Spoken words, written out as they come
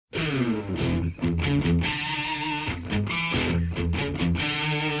Welcome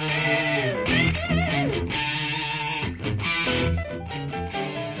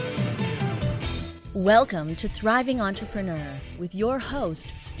to Thriving Entrepreneur with your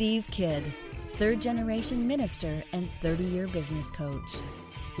host, Steve Kidd, third-generation minister and 30-year business coach.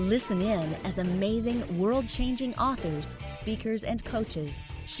 Listen in as amazing, world-changing authors, speakers, and coaches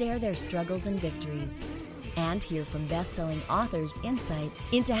share their struggles and victories. And hear from best-selling authors' insight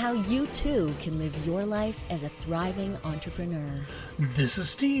into how you too can live your life as a thriving entrepreneur. This is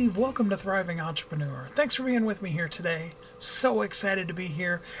Steve. Welcome to Thriving Entrepreneur. Thanks for being with me here today. So excited to be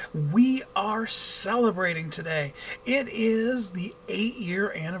here. We are celebrating today. It is the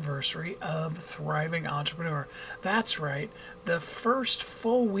 8-year anniversary of Thriving Entrepreneur. That's right. The first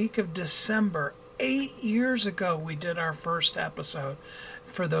full week of December, 8 years ago, we did our first episode.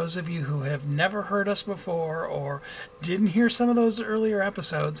 For those of you who have never heard us before or didn't hear some of those earlier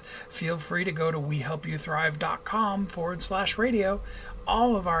episodes, feel free to go to wehelpyouthrive.com/radio.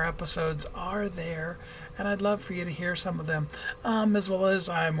 All of our episodes are there, and I'd love for you to hear some of them, as well as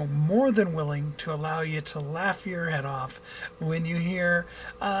I'm more than willing to allow you to laugh your head off when you hear,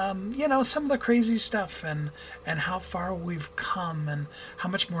 some of the crazy stuff and how far we've come and how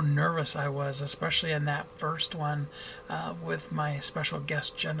much more nervous I was, especially in that first one with my special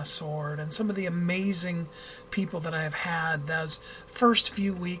guest, Jenna Sword, and some of the amazing people that I have had those first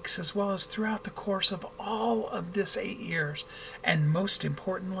few weeks, as well as throughout the course of all of this 8 years, and most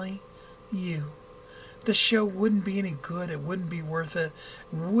importantly, you. The show wouldn't be any good. It wouldn't be worth it.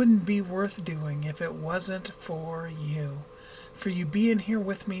 Wouldn't be worth doing if it wasn't for you. For you being here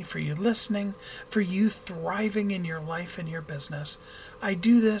with me, for you listening, for you thriving in your life and your business. I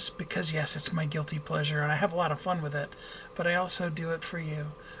do this because, yes, it's my guilty pleasure, and I have a lot of fun with it, but I also do it for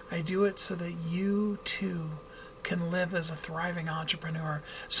you. I do it so that you, too, can live as a thriving entrepreneur.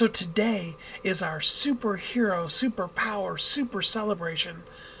 So today is our superhero, superpower, super celebration.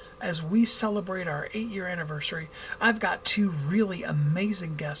 As we celebrate our 8-year anniversary, I've got 2 really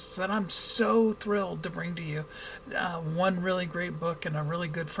amazing guests that I'm so thrilled to bring to you. One really great book and a really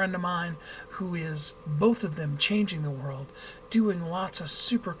good friend of mine who is, both of them, changing the world, doing lots of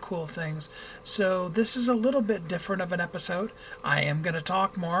super cool things. So this is a little bit different of an episode. I am going to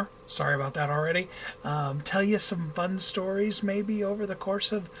talk more. Sorry about that already. Tell you some fun stories maybe over the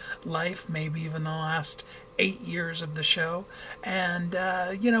course of life, maybe even the last 8 years of the show. And,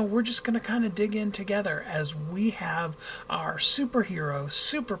 we're just going to kind of dig in together as we have our superhero,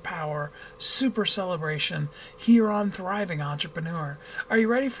 superpower, super celebration here on Thriving Entrepreneur. Are you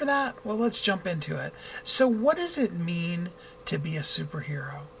ready for that? Well, let's jump into it. So what does it mean to be a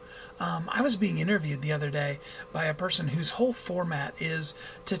superhero? I was being interviewed the other day by a person whose whole format is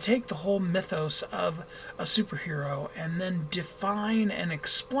to take the whole mythos of a superhero and then define and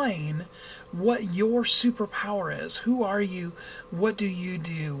explain what your superpower is. Who are you? What do you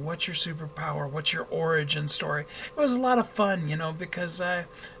do? What's your superpower? What's your origin story? It was a lot of fun, because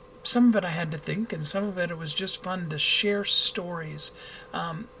some of it I had to think, and some of it was just fun to share stories.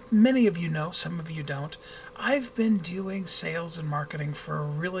 Many of you know, some of you don't. I've been doing sales and marketing for a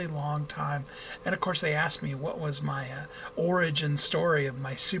really long time. And of course they asked me what was my origin story of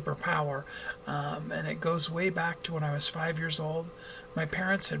my superpower. And it goes way back to when I was 5 years old. My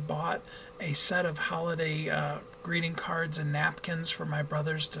parents had bought a set of holiday greeting cards and napkins for my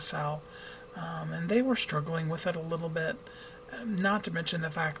brothers to sell. And they were struggling with it a little bit. Not to mention the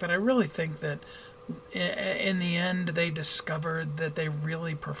fact that I really think that in the end they discovered that they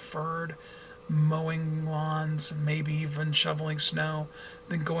really preferred mowing lawns, maybe even shoveling snow,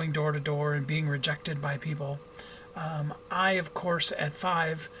 than going door to door and being rejected by people. I, of course, at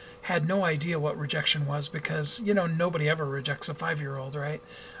 5, had no idea what rejection was because, nobody ever rejects a 5-year-old, right?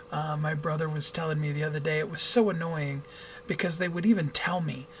 My brother was telling me the other day it was so annoying because they would even tell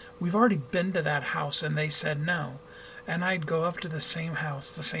me, we've already been to that house, and they said no. And I'd go up to the same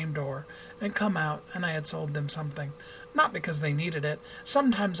house, the same door, and come out, and I had sold them something. Not because they needed it.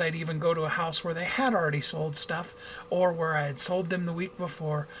 Sometimes I'd even go to a house where they had already sold stuff, or where I had sold them the week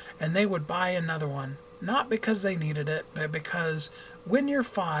before, and they would buy another one. Not because they needed it, but because when you're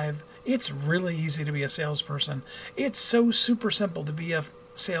 5, it's really easy to be a salesperson. It's so super simple to be a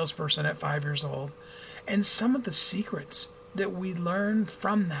salesperson at 5 years old. And some of the secrets that we learn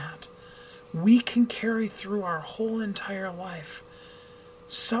from that, we can carry through our whole entire life.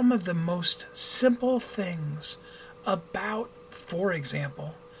 Some of the most simple things about, for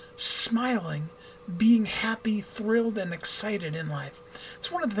example, smiling, being happy, thrilled, and excited in life. It's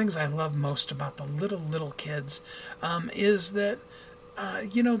one of the things I love most about the little kids, is that,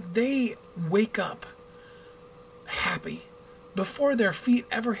 they wake up happy. Before their feet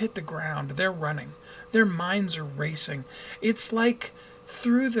ever hit the ground, they're running. Their minds are racing. It's like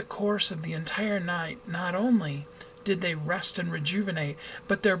through the course of the entire night, not only did they rest and rejuvenate,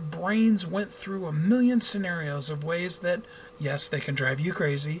 but their brains went through a million scenarios of ways that, yes, they can drive you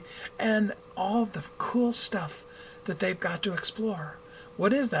crazy, and all the cool stuff that they've got to explore.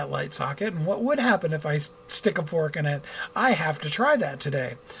 What is that light socket, and what would happen if I stick a fork in it? I have to try that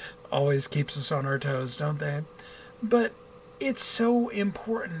today. Always keeps us on our toes, don't they? But it's so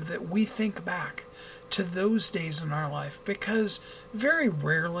important that we think back to those days in our life, because very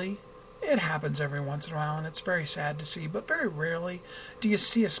rarely, it happens every once in a while, and it's very sad to see, but very rarely do you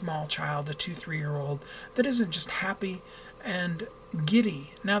see a small child, a 2-3-year-old, that isn't just happy and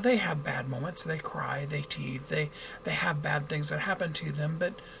giddy. Now, they have bad moments. They cry, they teeth, they have bad things that happen to them,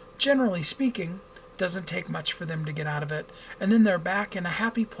 but generally speaking, it doesn't take much for them to get out of it. And then they're back in a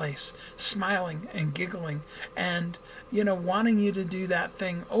happy place, smiling and giggling and, wanting you to do that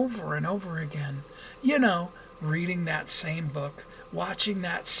thing over and over again. Reading that same book, watching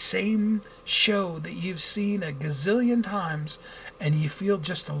that same show that you've seen a gazillion times, and you feel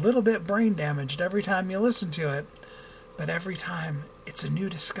just a little bit brain damaged every time you listen to it. But every time, it's a new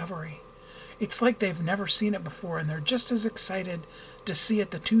discovery. It's like they've never seen it before, and they're just as excited to see it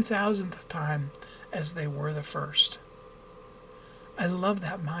the 2000th time as they were the first. I love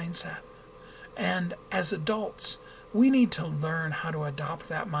that mindset. And as adults, we need to learn how to adopt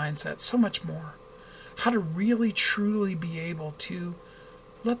that mindset so much more. How to really, truly be able to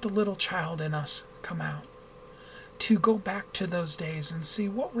let the little child in us come out. To go back to those days and see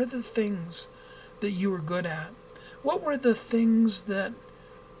what were the things that you were good at. What were the things that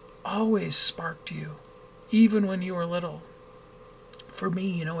always sparked you, even when you were little? For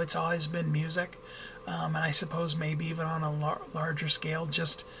me, it's always been music. And I suppose maybe even on a larger scale,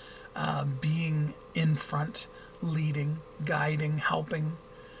 just being in front, leading, guiding, helping.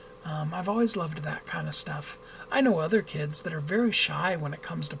 I've always loved that kind of stuff. I know other kids that are very shy when it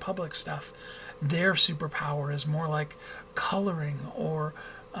comes to public stuff. Their superpower is more like coloring or,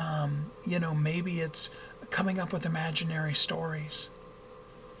 maybe it's coming up with imaginary stories.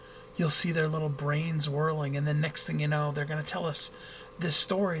 You'll see their little brains whirling, and then next thing you know, they're going to tell us this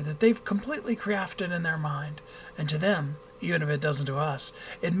story that they've completely crafted in their mind. And to them, even if it doesn't to us,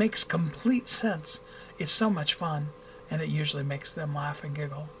 it makes complete sense. It's so much fun, and it usually makes them laugh and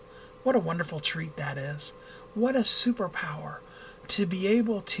giggle. What a wonderful treat that is. What a superpower to be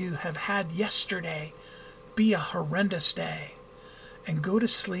able to have had yesterday be a horrendous day and go to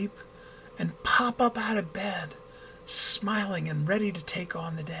sleep and pop up out of bed smiling and ready to take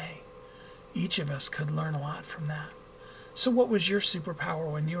on the day. Each of us could learn a lot from that. So what was your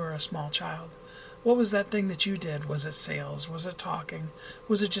superpower when you were a small child? What was that thing that you did? Was it sales? Was it talking?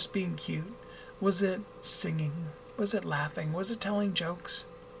 Was it just being cute? Was it singing? Was it laughing? Was it telling jokes?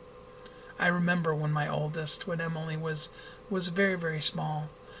 I remember when my oldest, when Emily was very, very small,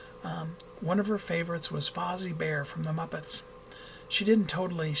 one of her favorites was Fozzie Bear from the Muppets. She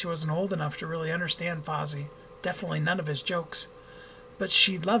wasn't old enough to really understand Fozzie. Definitely none of his jokes. But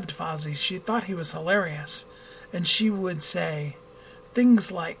she loved Fozzie. She thought he was hilarious. And she would say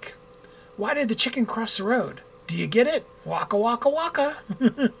things like, "Why did the chicken cross the road? Do you get it? Waka, waka, waka."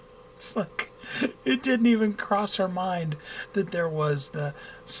 It's like, it didn't even cross her mind that there was the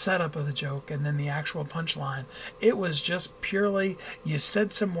setup of the joke and then the actual punchline. It was just purely, you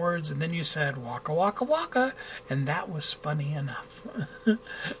said some words and then you said, "Waka, waka, waka," and that was funny enough.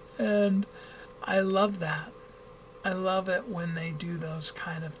 And I love that. I love it when they do those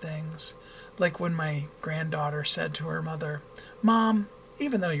kind of things. Like when my granddaughter said to her mother, "Mom,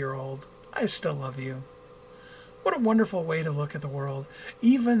 even though you're old, I still love you." What a wonderful way to look at the world.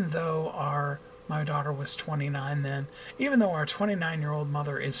 Even though my daughter was 29 then, even though our 29-year-old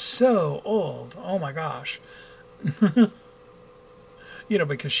mother is so old, oh my gosh.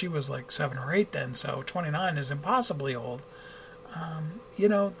 Because she was like 7 or 8 then, so 29 is impossibly old.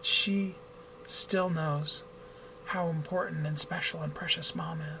 She still knows how important and special and precious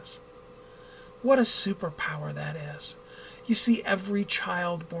Mom is. What a superpower that is. You see, every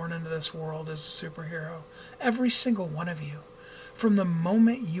child born into this world is a superhero. Every single one of you. From the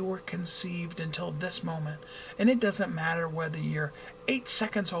moment you were conceived until this moment. And it doesn't matter whether you're 8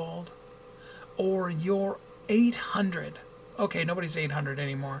 seconds old or you're 800. Okay, nobody's 800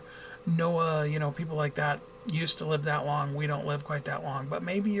 anymore. Noah, people like that used to live that long. We don't live quite that long. But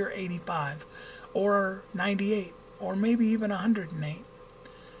maybe you're 85 or 98 or maybe even 108.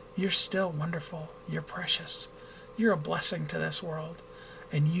 You're still wonderful. You're precious. You're a blessing to this world.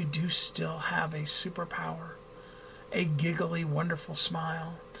 And you do still have a superpower. A giggly, wonderful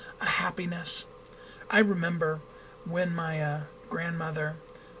smile. A happiness. I remember when my grandmother,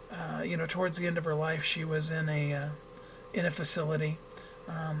 towards the end of her life, she was in a facility,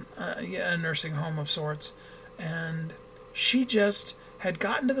 a nursing home of sorts, and she just had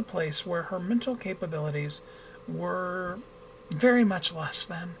gotten to the place where her mental capabilities were very much less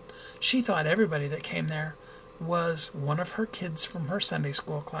than. She thought everybody that came there was one of her kids from her Sunday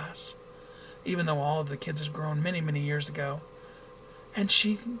school class, even though all of the kids had grown many, many years ago. And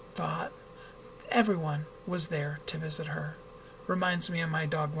she thought everyone was there to visit her. Reminds me of my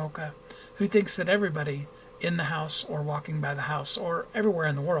dog Mocha, who thinks that everybody in the house or walking by the house or everywhere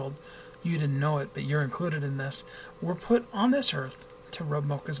in the world, you didn't know it, but you're included in this, were put on this earth to rub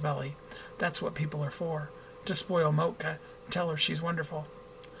Mocha's belly. That's what people are for, to spoil Mocha, tell her she's wonderful.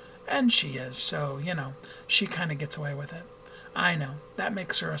 And she is, so, she kind of gets away with it. I know, that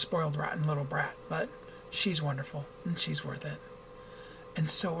makes her a spoiled, rotten little brat, but she's wonderful, and she's worth it. And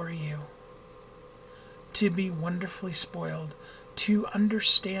so are you. To be wonderfully spoiled, to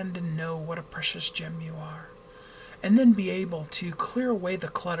understand and know what a precious gem you are, and then be able to clear away the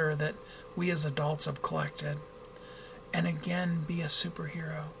clutter that we as adults have collected, and again be a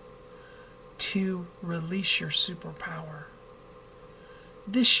superhero, to release your superpower.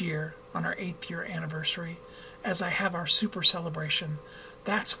 This year, on our 8th year anniversary, as I have our super celebration,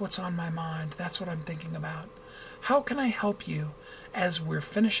 that's what's on my mind. That's what I'm thinking about. How can I help you as we're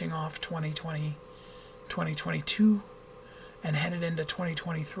finishing off 2020, 2022, and headed into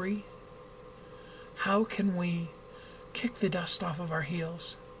 2023? How can we kick the dust off of our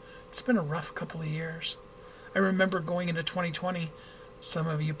heels? It's been a rough couple of years. I remember going into 2020, some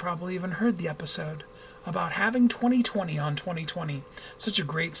of you probably even heard the episode, about having 2020 on 2020. Such a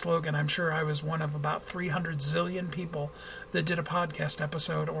great slogan. I'm sure I was one of about 300 zillion people that did a podcast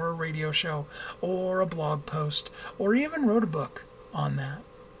episode or a radio show or a blog post or even wrote a book on that.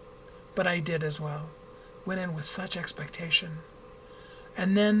 But I did as well. Went in with such expectation.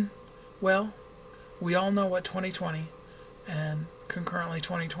 And then, well, we all know what 2020 and concurrently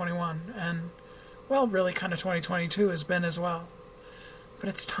 2021 and, well, really kind of 2022 has been as well. But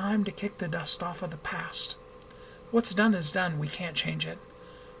it's time to kick the dust off of the past. What's done is done. We can't change it.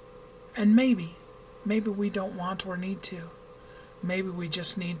 And maybe we don't want or need to. Maybe we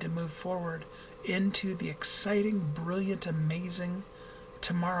just need to move forward into the exciting, brilliant, amazing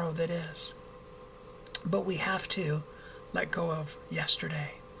tomorrow that is. But we have to let go of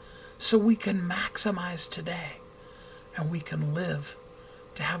yesterday so we can maximize today and we can live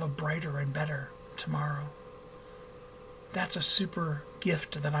to have a brighter and better tomorrow. That's a super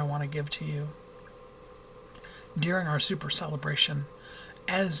gift that I want to give to you. During our super celebration,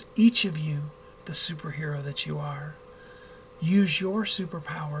 as each of you, the superhero that you are, use your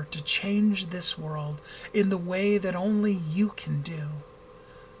superpower to change this world in the way that only you can do.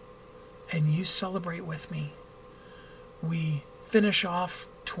 And you celebrate with me. We finish off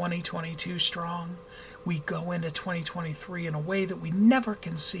 2022 strong. We go into 2023 in a way that we never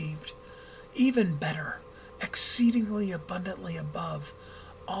conceived. Even better. Exceedingly abundantly above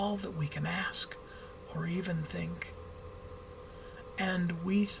all that we can ask or even think. And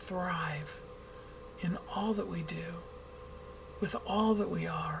we thrive in all that we do, with all that we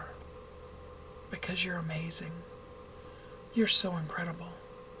are, because you're amazing. You're so incredible.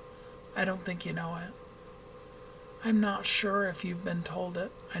 I don't think you know it. I'm not sure if you've been told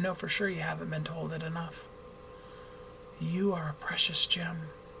it. I know for sure you haven't been told it enough. You are a precious gem.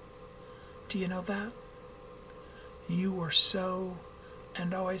 Do you know that? You were so,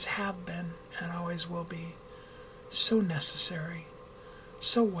 and always have been, and always will be, so necessary,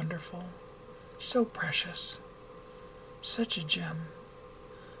 so wonderful, so precious, such a gem,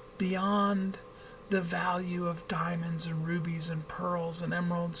 beyond the value of diamonds and rubies and pearls and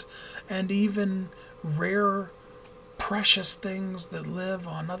emeralds, and even rare, precious things that live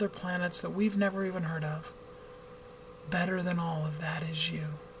on other planets that we've never even heard of. Better than all of that is you.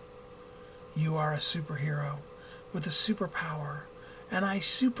 You are a superhero with a superpower, and I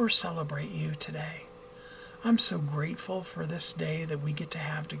super celebrate you today. I'm so grateful for this day that we get to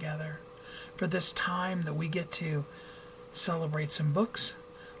have together, for this time that we get to celebrate some books,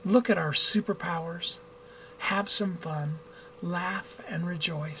 look at our superpowers, have some fun, laugh and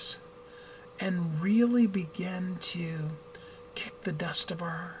rejoice, and really begin to kick the dust of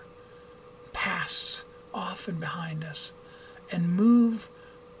our pasts off and behind us and move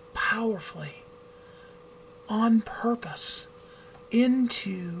powerfully on purpose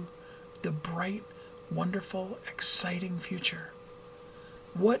into the bright, wonderful, exciting future.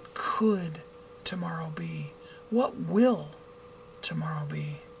 What could tomorrow be? What will tomorrow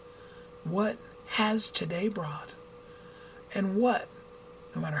be? What has today brought? And what,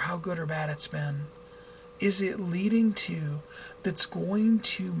 no matter how good or bad it's been, is it leading to that's going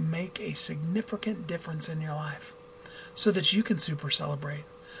to make a significant difference in your life so that you can super celebrate,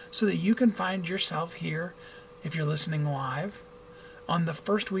 so that you can find yourself here, if you're listening live, on the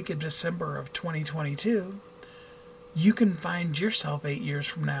first week of December of 2022, you can find yourself 8 years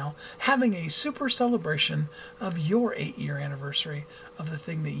from now having a super celebration of your 8-year anniversary of the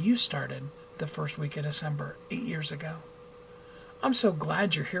thing that you started the first week of December 8 years ago. I'm so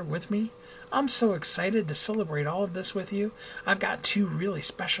glad you're here with me. I'm so excited to celebrate all of this with you. I've got 2 really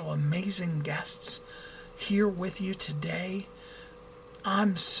special, amazing guests here with you today.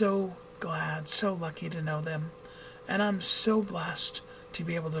 I'm so glad, so lucky to know them. And I'm so blessed to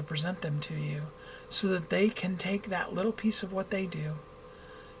be able to present them to you so that they can take that little piece of what they do,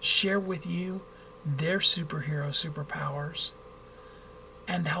 share with you their superhero superpowers,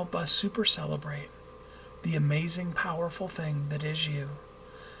 and help us super celebrate the amazing, powerful thing that is you.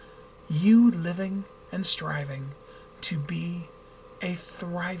 You living and striving to be a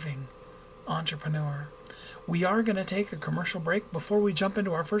thriving entrepreneur. We are going to take a commercial break before we jump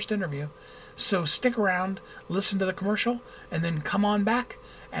into our first interview. So stick around, listen to the commercial, and then come on back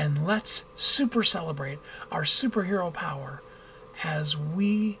and let's super celebrate our superhero power as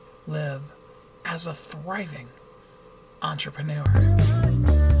we live as a thriving entrepreneur.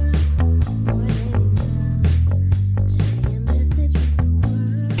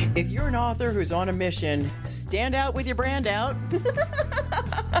 If you're an author who's on a mission, stand out with your brand out.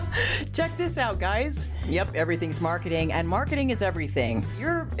 Check this out, guys. Yep, everything's marketing, and marketing is everything.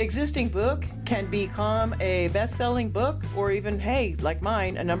 Your existing book can become a best-selling book, or even, hey, like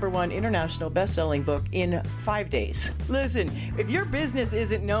mine, a #1 international best-selling book in 5 days. Listen, if your business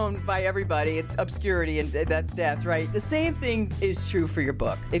isn't known by everybody, it's obscurity, and that's death, right? The same thing is true for your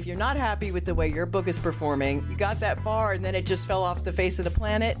book. If you're not happy with the way your book is performing, you got that far, and then it just fell off the face of the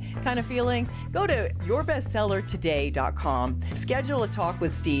planet kind of feeling, go to yourbestsellertoday.com. Schedule a talk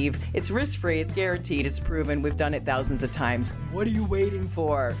with Steve. It's risk-free, it's guaranteed, it's proven. We've done it thousands of times. What are you waiting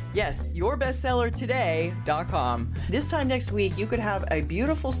for? Yes, yourbestsellertoday.com. This time next week, you could have a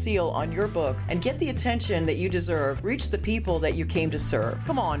beautiful seal on your book and get the attention that you deserve. Reach the people that you came to serve.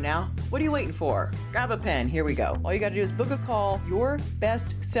 Come on now. What are you waiting for? Grab a pen. Here we go. All you got to do is book a call.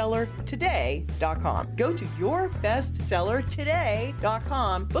 Yourbestsellertoday.com. Go to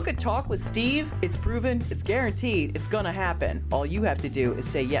yourbestsellertoday.com. Book a talk with Steve. It's proven. It's guaranteed. It's going to happen. All you have to do is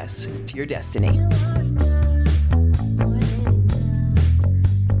say yes to your destiny.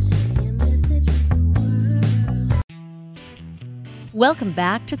 Welcome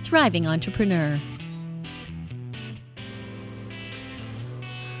back to Thriving Entrepreneur.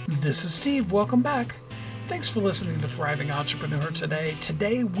 This is Steve. Welcome back. Thanks for listening to Thriving Entrepreneur today.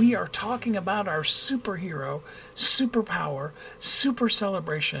 Today we are talking about our superhero, superpower, super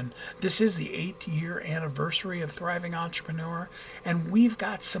celebration. This is the 8-year anniversary of Thriving Entrepreneur, and we've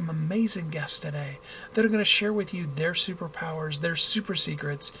got some amazing guests today that are going to share with you their superpowers, their super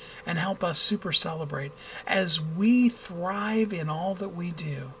secrets, and help us super celebrate as we thrive in all that we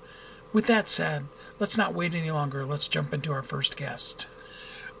do. With that said, let's not wait any longer. Let's jump into our first guest.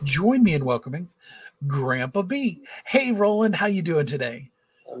 Join me in welcoming Grandpa B. Hey, Roland, how you doing today?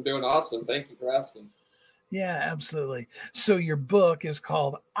 I'm doing awesome. Thank you for asking. Yeah, absolutely. So your book is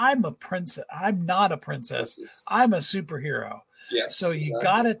called I'm a Princess. I'm not a princess. I'm a superhero. Yes. So you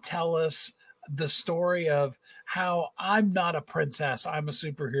got to tell us the story of how I'm not a princess, I'm a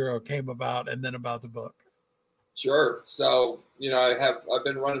superhero came about, and then about the book. Sure. So, I've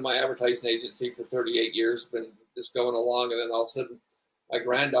been running my advertising agency for 38 years, been just going along, and then all of a sudden my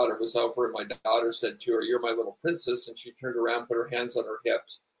granddaughter was over, and my daughter said to her, "You're my little princess." And she turned around, put her hands on her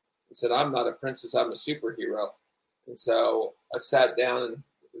hips, and said, "I'm not a princess, I'm a superhero." And so I sat down and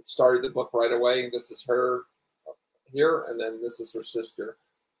started the book right away. And this is her here, and then this is her sister.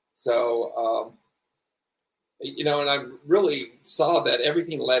 So, and I really saw that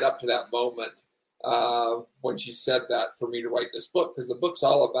everything led up to that moment when she said that for me to write this book, because the book's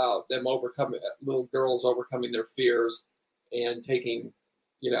all about them little girls overcoming their fears and taking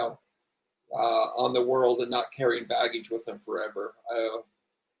on the world and not carrying baggage with them forever.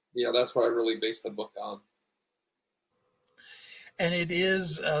 That's what I really based the book on. And it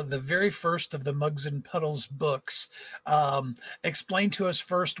is the very first of the Mugs and Puddles books. Explain to us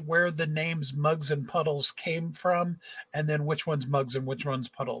first where the names Mugs and Puddles came from, and then which one's Mugs and which one's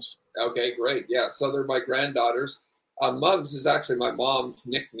Puddles. Okay, great. Yeah, so they're my granddaughters. Mugs is actually my mom's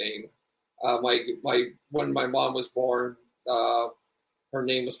nickname. When my mom was born, her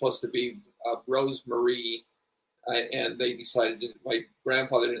name was supposed to be Rose Marie, and they decided my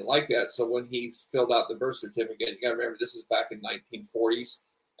grandfather didn't like that. So when he filled out the birth certificate, you got to remember this is back in 1940s,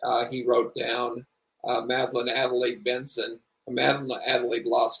 he wrote down Madeline Adelaide Benson, Madeline Adelaide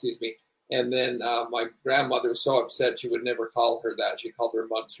Law, excuse me. And then my grandmother was so upset she would never call her that. She called her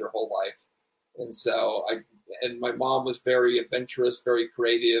Muggs her whole life. And so and my mom was very adventurous, very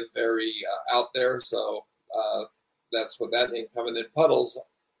creative, very out there. So that's what that name comes. And then Puddles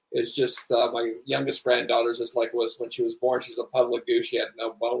is just my youngest granddaughter, just like was when she was born. She's a puddle of goo. She had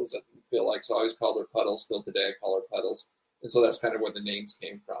no bones, I feel like. So I always called her Puddles. Still today, I call her Puddles. And so that's kind of where the names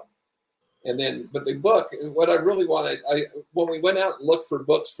came from. And then, but the book, what I really wanted, when we went out and looked for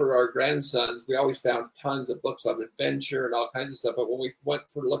books for our grandsons, we always found tons of books on adventure and all kinds of stuff. But when we went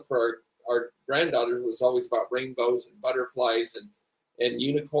for look for our granddaughter, it was always about rainbows and butterflies and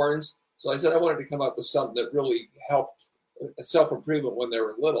unicorns. So I said I wanted to come up with something that really helped self-improvement when they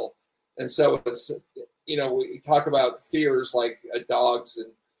were little. And so it's, we talk about fears like dogs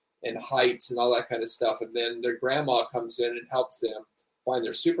and heights and all that kind of stuff. And then their grandma comes in and helps them find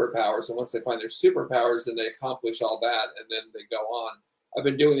their superpowers. And once they find their superpowers, then they accomplish all that, and then they go on. I've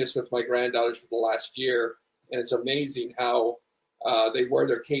been doing this with my granddaughters for the last year, and it's amazing how they wear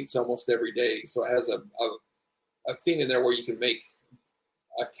their capes almost every day. So it has a thing in there where you can make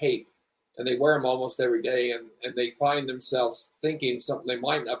a cape, and they wear them almost every day, and they find themselves thinking something they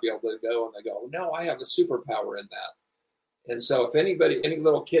might not be able to go, and they go, no, I have a superpower in that. And so if any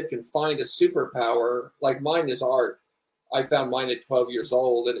little kid can find a superpower, like mine is art. I found mine at 12 years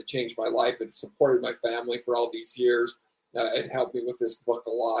old, and it changed my life. It supported my family for all these years. It helped me with this book a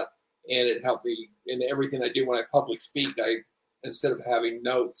lot, and it helped me in everything I do. When I public speak, instead of having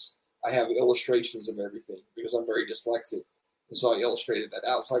notes, I have illustrations of everything because I'm very dyslexic, and so I illustrated that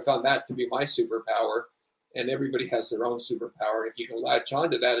out. So I found that to be my superpower, and everybody has their own superpower. And if you can latch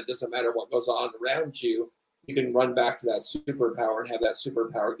onto that, it doesn't matter what goes on around you. You can run back to that superpower and have that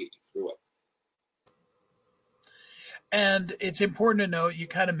superpower get you through it. And it's important to note, you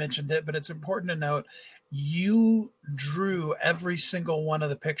kind of mentioned it, but it's important to note, you drew every single one of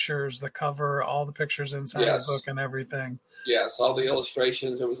the pictures, the cover, all the pictures inside the book and everything. Yes, all the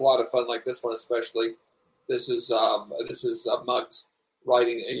illustrations. It was a lot of fun, like this one especially. This is Muggs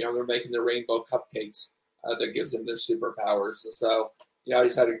writing, they're making their rainbow cupcakes that gives them their superpowers. And so, I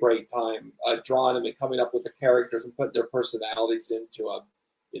just had a great time drawing them and coming up with the characters and putting their personalities into them,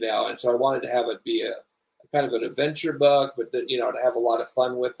 and so I wanted to have it be a kind of an adventure book, but to have a lot of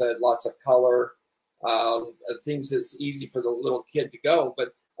fun with it, lots of color, things that's easy for the little kid to go.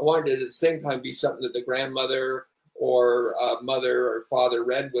 But I wanted it at the same time be something that the grandmother or mother or father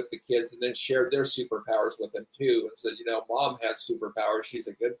read with the kids and then shared their superpowers with them too, and said, mom has superpowers, she's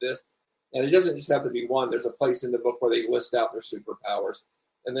a good this. And it doesn't just have to be one. There's a place in the book where they list out their superpowers.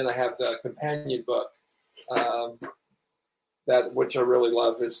 And then I have the companion book which I really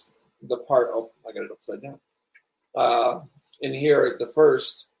love is the part, I got it upside down. In here, the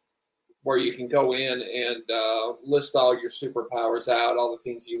first, where you can go in and list all your superpowers out, all the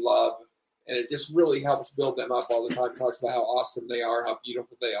things you love. And it just really helps build them up all the time. It talks about how awesome they are, how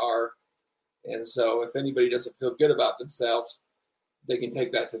beautiful they are. And so if anybody doesn't feel good about themselves, they can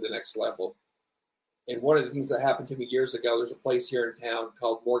take that to the next level. And one of the things that happened to me years ago, there's a place here in town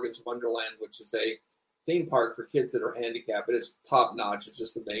called Morgan's Wonderland, which is a theme park for kids that are handicapped. But it's top notch. It's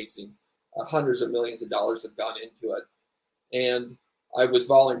just amazing. Hundreds of millions of dollars have gone into it. And I was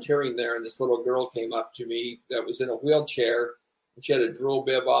volunteering there, and this little girl came up to me that was in a wheelchair, and she had a drool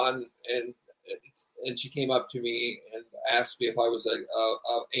bib on, and she came up to me and asked me if I was an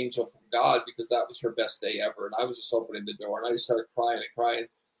angel from God, because that was her best day ever. And I was just opening the door, and I just started crying.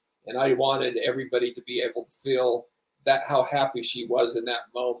 And I wanted everybody to be able to feel that how happy she was in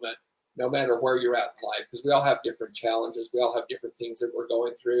that moment, no matter where you're at in life, because we all have different challenges. We all have different things that we're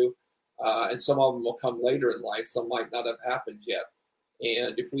going through. And some of them will come later in life. Some might not have happened yet.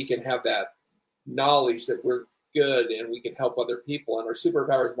 And if we can have that knowledge that we're good and we can help other people and our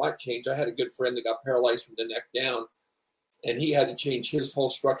superpowers might change. I had a good friend that got paralyzed from the neck down, and he had to change his whole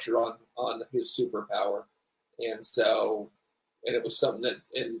structure on his superpower. And it was something that,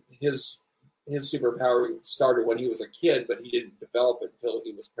 and his superpower started when he was a kid, but he didn't develop it until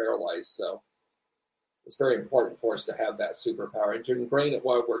he was paralyzed. So it's very important for us to have that superpower and to ingrain it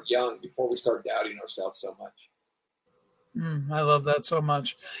while we're young before we start doubting ourselves so much. I love that so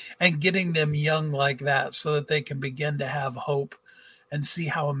much. And getting them young like that so that they can begin to have hope and see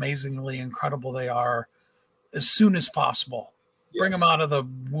how amazingly incredible they are as soon as possible. Yes. Bring them out of the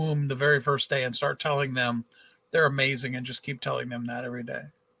womb the very first day and start telling them they're amazing, and just keep telling them that every day.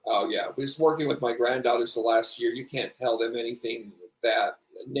 Oh, yeah. I was working with my granddaughters the last year. You can't tell them anything that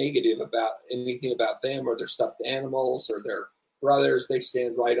negative about anything about them or their stuffed animals or their brothers. They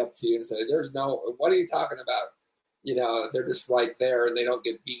stand right up to you and say, what are you talking about? They're just right there and they don't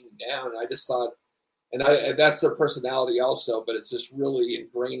get beaten down. I just thought And that's their personality also, but it's just really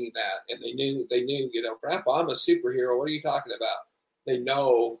ingraining that. And they knew, Grandpa, I'm a superhero. What are you talking about? They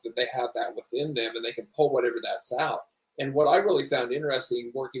know that they have that within them and they can pull whatever that's out. And what I really found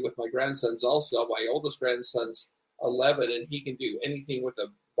interesting working with my grandsons also, my oldest grandson's 11 and he can do anything with a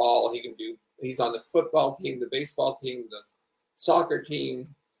ball. He's on the football team, the baseball team, the soccer team.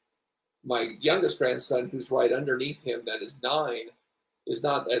 My youngest grandson, who's right underneath him, that is 9, is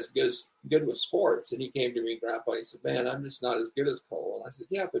not as good with sports. And he came to me, Grandpa, he said, man, I'm just not as good as Cole. And I said,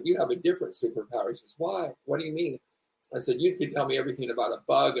 yeah, but you have a different superpower. He says, why? What do you mean? I said, you can tell me everything about a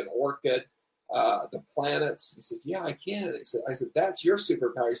bug, an orchid, the planets. He said, yeah, I can. I said, that's your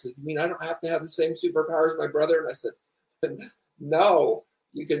superpower. He said, you mean I don't have to have the same superpower as my brother? And I said, no,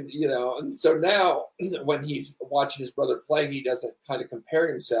 you can, And so now when he's watching his brother play, he doesn't kind of compare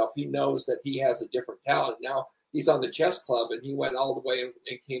himself. He knows that he has a different talent. Now he's on the chess club and he went all the way and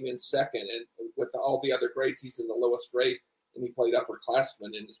came in second. And with all the other grades, he's in the lowest grade and he played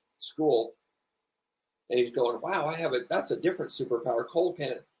upperclassmen in his school. And he's going, wow, that's a different superpower. Cole's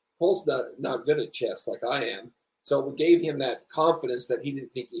not good at chess like I am. So we gave him that confidence that he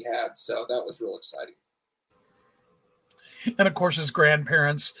didn't think he had. So that was real exciting. And of course, as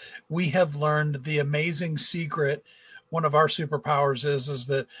grandparents, we have learned the amazing secret. One of our superpowers is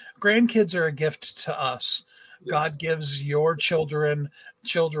that grandkids are a gift to us. Yes. God gives your children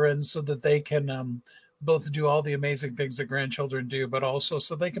so that they can both do all the amazing things that grandchildren do, but also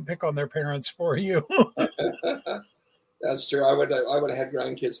so they can pick on their parents for you. That's true. I would have had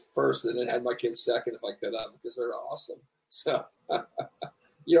grandkids first and then had my kids second if I could have, because they're awesome. So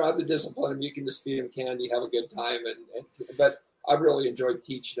you don't have to discipline them. You can just feed them candy, have a good time. But I've really enjoyed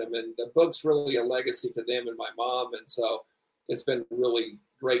teaching them. And the book's really a legacy to them and my mom. And so it's been really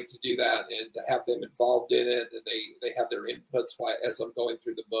great to do that and to have them involved in it. And they have their inputs as I'm going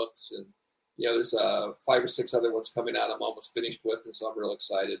through the books. And, there's 5 or 6 other ones coming out I'm almost finished with. And so I'm real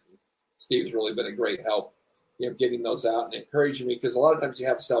excited. And Steve's really been a great help, getting those out and encouraging me, because a lot of times you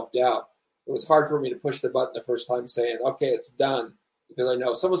have self-doubt. It was hard for me to push the button the first time saying, okay, it's done, because I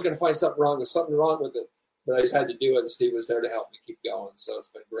know someone's going to find something wrong. There's something wrong with it. But I just had to do it, and Steve was there to help me keep going. So it's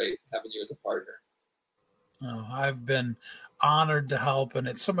been great having you as a partner. Oh, I've been honored to help, and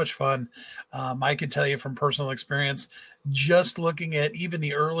it's so much fun. I can tell you from personal experience, just looking at even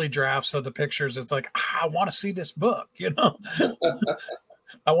the early drafts of the pictures, it's like, I want to see this book,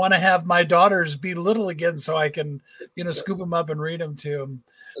 I want to have my daughters be little again so I can, scoop them up and read them to them.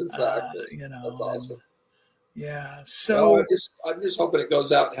 Exactly. That's awesome. Yeah. So I'm just hoping it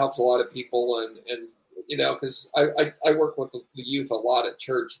goes out and helps a lot of people, and because I work with the youth a lot at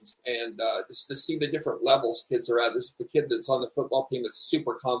church, and just to see the different levels kids are at. There's the kid that's on the football team that's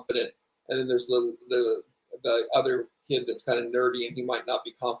super confident, and then there's the other kid that's kind of nerdy and he might not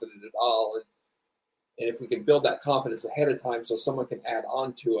be confident at all. And if we can build that confidence ahead of time so someone can add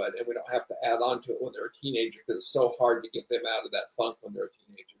on to it, and we don't have to add on to it when they're a teenager, because it's so hard to get them out of that funk when they're a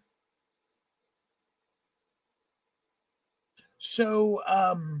teenager. So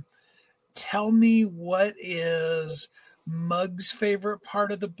tell me, what is Mug's favorite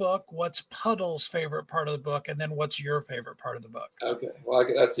part of the book? What's Puddle's favorite part of the book? And then what's your favorite part of the book? Okay, well,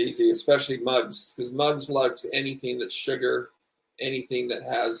 that's easy, especially Mug's, because Mug's loves anything that's sugar, anything that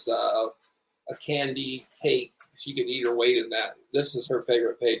has a candy, cake. She can eat her weight in that. This is her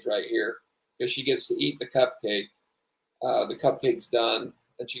favorite page right here, because she gets to eat the cupcake. The cupcake's done,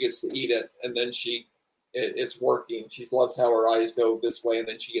 and she gets to eat it, and then it's working. She loves how her eyes go this way, and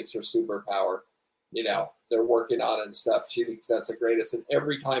then she gets her superpower. They're working on it and stuff. She thinks that's the greatest. And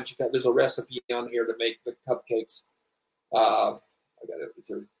every time there's a recipe on here to make the cupcakes. I got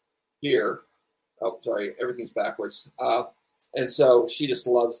it here. Oh, sorry, everything's backwards. And so she just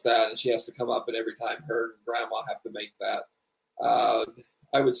loves that, and she has to come up, and every time her and grandma have to make that.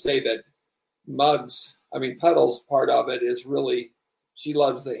 I would say that Puddle's part of it is really, she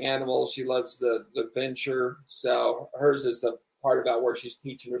loves the animals. She loves the venture. So hers is the part about where she's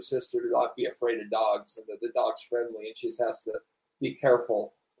teaching her sister to not be afraid of dogs, and that the dog's friendly, and she just has to be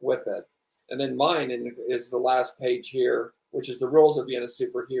careful with it. And then mine is the last page here, which is the rules of being a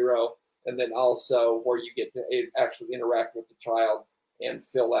superhero. And then also where you get to actually interact with the child and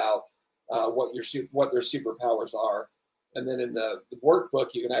fill out what their superpowers are. And then in the workbook,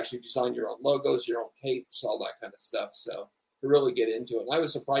 you can actually design your own logos, your own capes, all that kind of stuff. So to really get into it. And I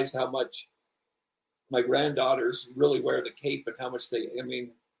was surprised how much my granddaughters really wear the cape, and how much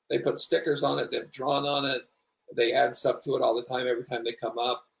they put stickers on it, they've drawn on it, they add stuff to it all the time. Every time they come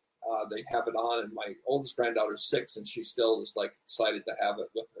up, they have it on. And my oldest granddaughter's 6, and she's still just like excited to have it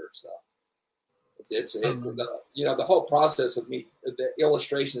with her. So The whole process of me, the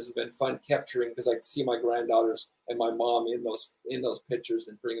illustrations have been fun capturing because I see my granddaughters and my mom in those pictures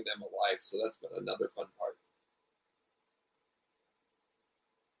and bringing them alive. So that's been another fun part.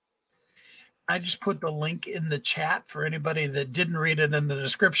 I just put the link in the chat for anybody that didn't read it in the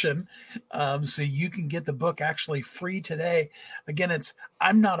description. So you can get the book actually free today. Again, it's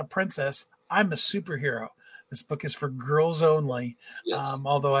I'm Not a Princess, I'm a Superhero. This book is for girls only. Yes.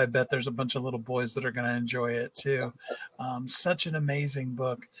 Although I bet there's a bunch of little boys that are going to enjoy it too. Such an amazing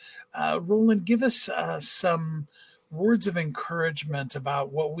book. Roland, give us some words of encouragement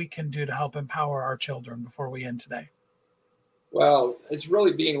about what we can do to help empower our children before we end today. Well, it's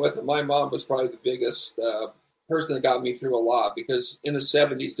really being with them. My mom was probably the biggest person that got me through a lot, because in the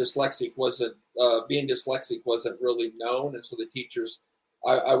 70s, being dyslexic wasn't really known. And so the teachers,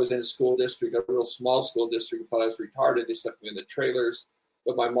 I was in a school district, a real small school district, thought I was retarded. They stuck me in the trailers.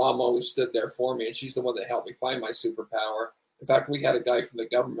 But my mom always stood there for me, and she's the one that helped me find my superpower. In fact, we had a guy from the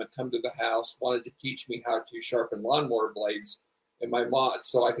government come to the house, wanted to teach me how to sharpen lawnmower blades, and my mom,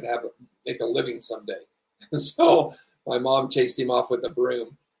 so I could make a living someday. And so my mom chased him off with a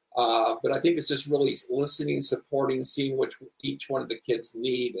broom. But I think it's just really listening, supporting, seeing which each one of the kids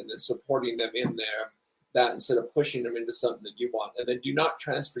need, and then supporting them in that instead of pushing them into something that you want. And then do not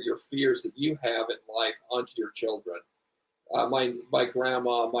transfer your fears that you have in life onto your children. My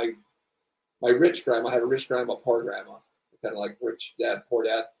grandma, my rich grandma, I had a rich grandma, poor grandma, kind of like rich dad, poor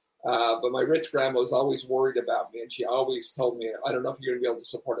dad. But my rich grandma was always worried about me, and she always told me, I don't know if you're going to be able to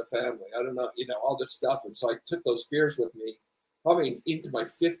support a family. I don't know, all this stuff. And so I took those fears with me probably into my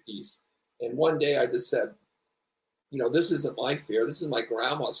 50s. And one day I just said, this isn't my fear. This is my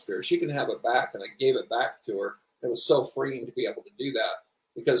grandma's fear. She can have it back. And I gave it back to her. It was so freeing to be able to do that,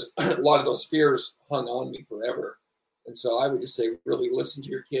 because a lot of those fears hung on me forever. And so I would just say, really listen to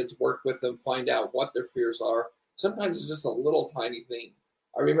your kids, work with them, find out what their fears are. Sometimes it's just a little tiny thing.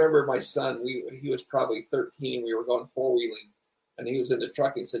 I remember my son, he was probably 13. We were going four-wheeling, and he was in the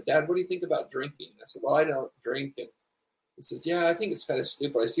truck, and he said, Dad, what do you think about drinking? I said, well, I don't drink. And he says, yeah, I think it's kind of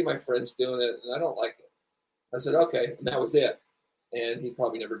stupid. I see my friends doing it, and I don't like it. I said, okay, and that was it. And he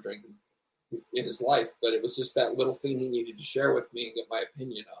probably never drank in his life, but it was just that little thing he needed to share with me and get my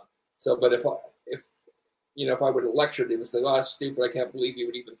opinion on. So, but if I would have lectured him and said, oh, that's stupid, I can't believe you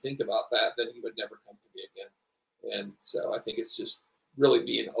would even think about that, then he would never come to me again. And so I think it's just really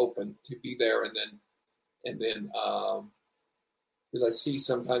being open to be there, and then because I see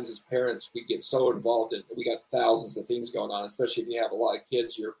sometimes as parents we get so involved in, we got thousands of things going on, especially if you have a lot of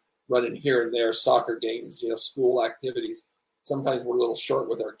kids, you're running here and there, soccer games, school activities. Sometimes we're a little short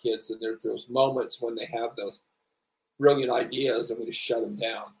with our kids, and there's those moments when they have those brilliant ideas, and we just shut them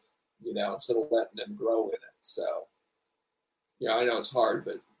down, instead of letting them grow in it. So, I know it's hard,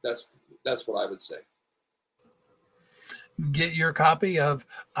 but that's what I would say. Get your copy of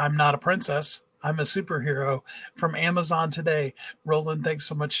I'm Not a Princess, I'm a Superhero from Amazon today. Roland, thanks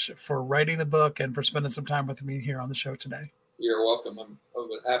so much for writing the book and for spending some time with me here on the show today. You're welcome. I'm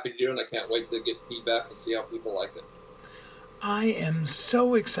happy to do it, and I can't wait to get feedback and see how people like it. I am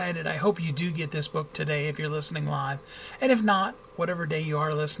so excited. I hope you do get this book today if you're listening live. And if not, whatever day you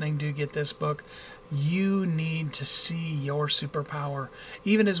are listening, do get this book. You need to see your superpower.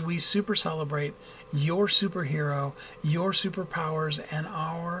 Even as we super celebrate your superhero, your superpowers, and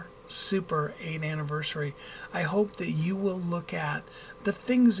our Super 8th anniversary, I hope that you will look at the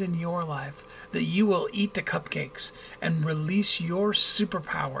things in your life, that you will eat the cupcakes and release your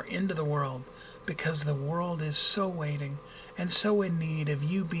superpower into the world, because the world is so waiting and so in need of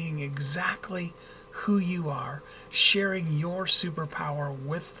you being exactly who you are, sharing your superpower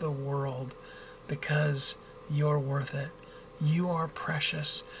with the world, because you're worth it. You are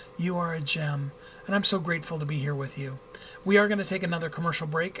precious. You are a gem. And I'm so grateful to be here with you. We are going to take another commercial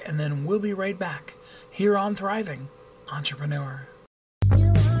break, and then we'll be right back here on Thriving Entrepreneur.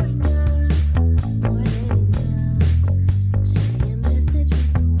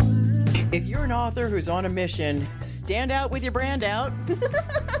 If you're an author who's on a mission, stand out with your brand out.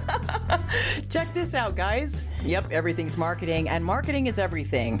 Check this out, guys. Yep, everything's marketing, and marketing is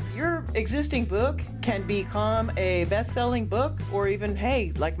everything. Your existing book can become a best-selling book, or even,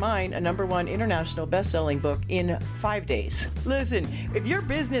 hey, like mine, a #1 international best-selling book in 5 days. Listen, if your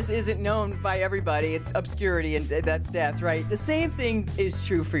business isn't known by everybody, it's obscurity, and that's death, right? The same thing is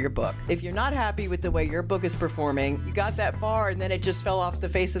true for your book. If you're not happy with the way your book is performing, you got that far and then it just fell off the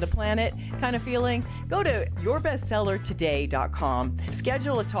face of the planet kind of feeling, go to yourbestsellertoday.com,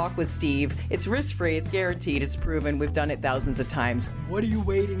 schedule a talk with Steve, Steve. It's risk-free, it's guaranteed, it's proven. We've done it thousands of times. What are you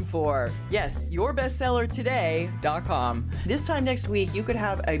waiting for? Yes, yourbestsellertoday.com. This time next week, you could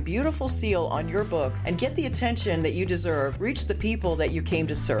have a beautiful seal on your book and get the attention that you deserve. Reach the people that you came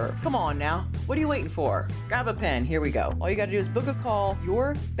to serve. Come on now. What are you waiting for? Grab a pen. Here we go. All you got to do is book a call.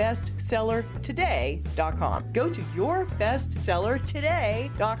 Yourbestsellertoday.com. Go to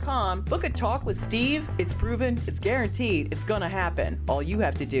yourbestsellertoday.com. Book a talk with Steve. It's proven. It's guaranteed. It's going to happen. All you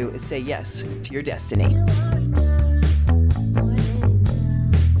have to do is say yes to your destiny.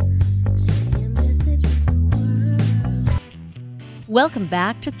 Welcome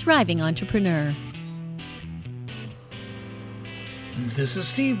back to Thriving Entrepreneur. This is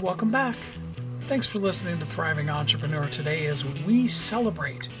Steve. Welcome back. Thanks for listening to Thriving Entrepreneur today as we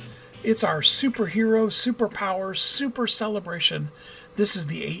celebrate. It's our superhero, superpower, super celebration. This is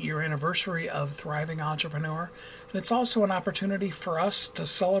the 8-year anniversary of Thriving Entrepreneur, and it's also an opportunity for us to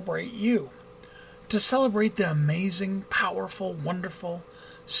celebrate you, to celebrate the amazing, powerful, wonderful,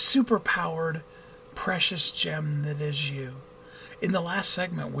 superpowered, precious gem that is you. In the last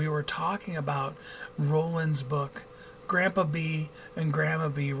segment, we were talking about Roland's book, Grandpa B and Grandma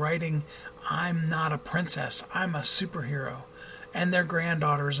B writing, I'm not a princess, I'm a superhero, and their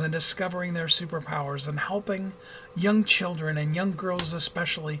granddaughters, and discovering their superpowers and helping young children and young girls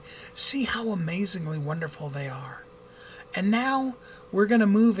especially see how amazingly wonderful they are. And now we're going to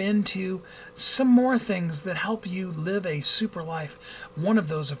move into some more things that help you live a super life. One of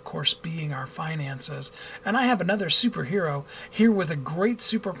those, of course, being our finances. And I have another superhero here with a great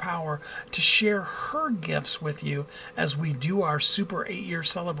superpower to share her gifts with you as we do our Super 8-year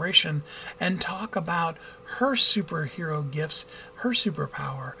celebration and talk about her superhero gifts, her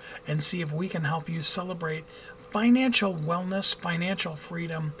superpower, and see if we can help you celebrate financial wellness, financial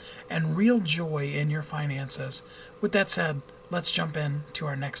freedom, and real joy in your finances. With that said, let's jump in to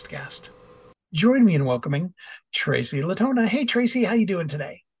our next guest. Join me in welcoming Tracy Latona. Hey, Tracy, how you doing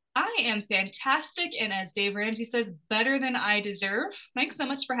today? I am fantastic, and as Dave Ramsey says, better than I deserve. Thanks so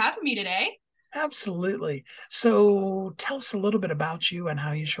much for having me today. Absolutely. So tell us a little bit about you and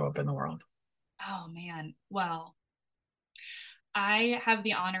how you show up in the world. Oh, man. Well, I have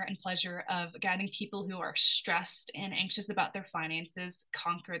the honor and pleasure of guiding people who are stressed and anxious about their finances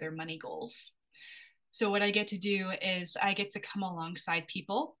conquer their money goals. So what I get to do is I get to come alongside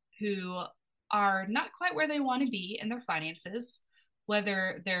people who are not quite where they want to be in their finances,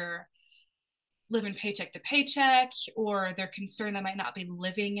 whether they're living paycheck to paycheck or they're concerned they might not be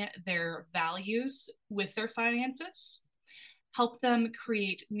living their values with their finances. Help them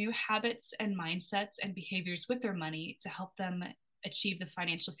create new habits and mindsets and behaviors with their money to help them achieve the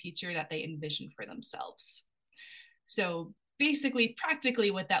financial future that they envision for themselves. So basically,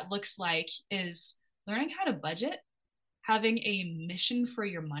 practically what that looks like is learning how to budget, having a mission for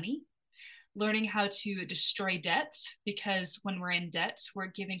your money, learning how to destroy debt, because when we're in debt, we're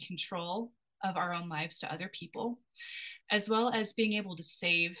giving control of our own lives to other people, as well as being able to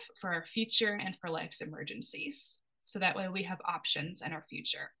save for our future and for life's emergencies. So that way we have options in our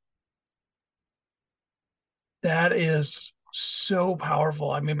future. That is so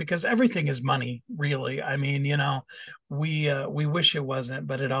powerful. I mean, because everything is money, really. I mean, we wish it wasn't,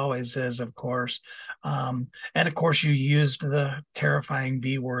 but it always is, of course. And of course, you used the terrifying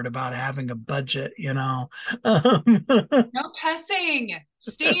B word about having a budget, No cussing,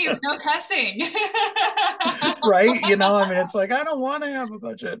 Steve, no cussing. Right? I mean, it's like, I don't want to have a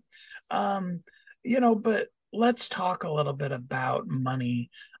budget. But let's talk a little bit about money.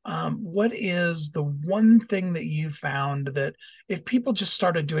 What is the one thing that you found that if people just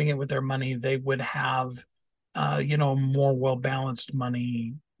started doing it with their money, they would have, a more well-balanced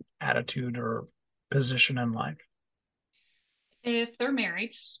money attitude or position in life? If they're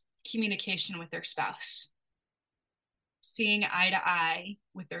married, communication with their spouse, seeing eye to eye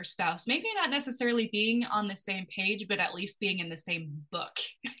with their spouse, maybe not necessarily being on the same page, but at least being in the same book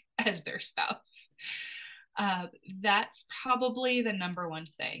as their spouse. That's probably the number one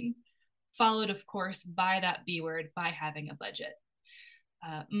thing, followed, of course, by that B word, by having a budget.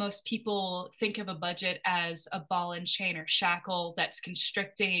 Most people think of a budget as a ball and chain or shackle that's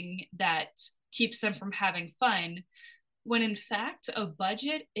constricting, that keeps them from having fun, when in fact, a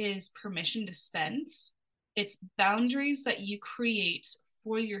budget is permission to spend. It's boundaries that you create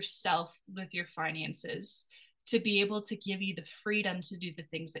for yourself with your finances to be able to give you the freedom to do the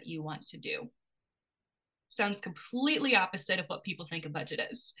things that you want to do. Sounds completely opposite of what people think a budget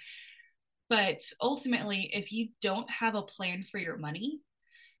is. But ultimately, if you don't have a plan for your money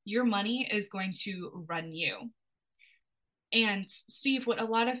is going to run you. And Steve, what a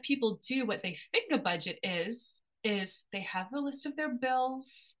lot of people do, what they think a budget is they have the list of their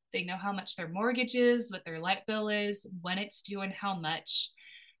bills, They know how much their mortgage is, what their light bill is, when it's due, and how much.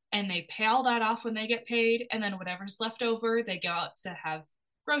 And they pay all that off when they get paid. And then whatever's left over, they go out to have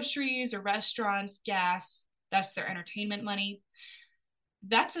groceries or restaurants, gas. That's their entertainment money.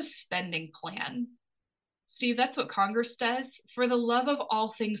 That's a spending plan. Steve, that's what Congress does. For the love of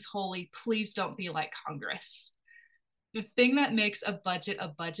all things holy, please don't be like Congress. The thing that makes a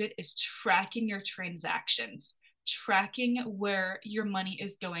budget is tracking your transactions, tracking where your money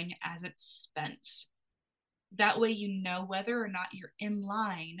is going as it's spent. That way you know whether or not you're in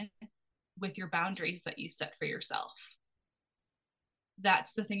line with your boundaries that you set for yourself.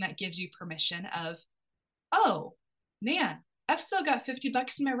 That's the thing that gives you permission of, oh, man, I've still got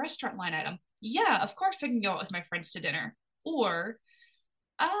 $50 in my restaurant line item. Yeah, of course I can go out with my friends to dinner. Or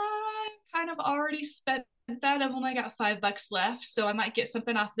I kind of already spent that. I've only got $5 left, so I might get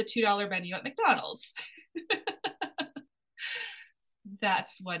something off the $2 menu at McDonald's.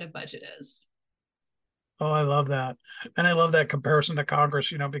 That's what a budget is. Oh, I love that. And I love that comparison to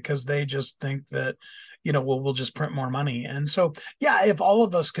Congress, because they just think that, well, we'll just print more money. And so, yeah, if all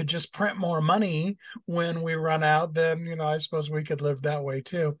of us could just print more money when we run out, then, I suppose we could live that way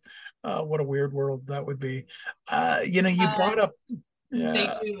too. What a weird world that would be. You brought up. Yeah. They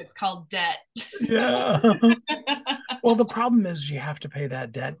do. It's called debt. Yeah. Well, the problem is you have to pay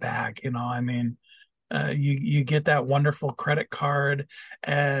that debt back. You get that wonderful credit card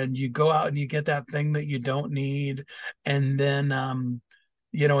and you go out and you get that thing that you don't need. And then, and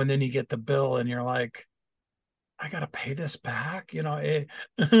then you get the bill and you're like, I got to pay this back.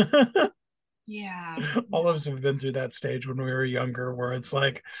 Yeah. All of us have been through that stage when we were younger where it's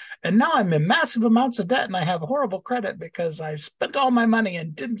like, and now I'm in massive amounts of debt and I have horrible credit because I spent all my money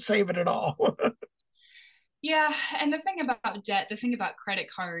and didn't save it at all. Yeah. And the thing about debt, the thing about credit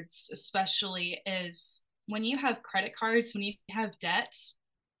cards, especially, is when you have credit cards, when you have debt,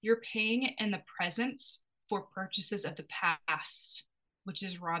 you're paying in the present for purchases of the past, which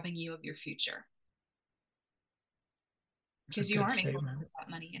is robbing you of your future. Because you aren't able to put that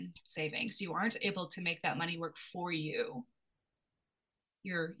money in savings. You aren't able to make that money work for you.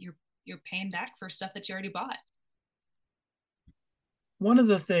 You're paying back for stuff that you already bought. One of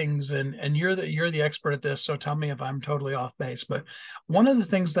the things, and you're the expert at this, so tell me if I'm totally off base, but one of the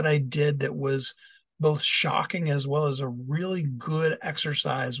things that I did that was both shocking as well as a really good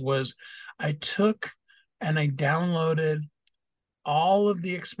exercise was I took and I downloaded all of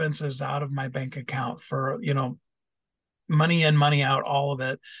the expenses out of my bank account for, money in, money out, all of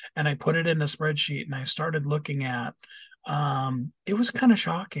it. And I put it in a spreadsheet and I started looking at, it was kind of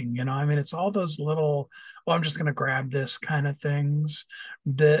shocking, it's all those little, well, I'm just going to grab this kind of things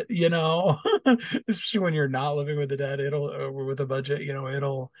that, especially when you're not living with a debt, or with a budget,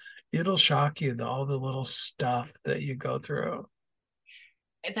 it'll shock you, all the little stuff that you go through.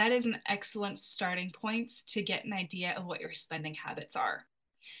 That is an excellent starting point to get an idea of what your spending habits are.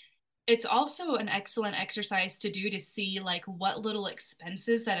 It's also an excellent exercise to do to see like what little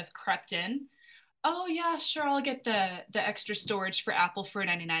expenses that have crept in. Oh yeah, sure, I'll get the extra storage for Apple for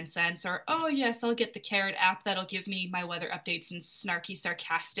 99 cents. Or, oh yes, I'll get the Carrot app that'll give me my weather updates and snarky,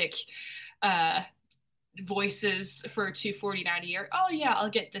 sarcastic voices for $2.49 a year. Oh yeah, I'll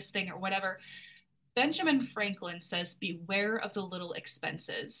get this thing or whatever. Benjamin Franklin says, beware of the little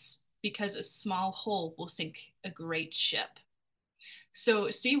expenses because a small hole will sink a great ship. So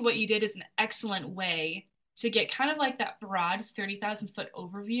Steve, what you did is an excellent way to get kind of like that broad 30,000 foot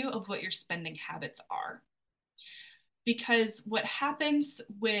overview of what your spending habits are. Because what happens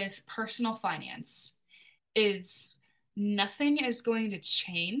with personal finance is nothing is going to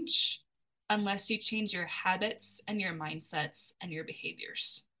change unless you change your habits and your mindsets and your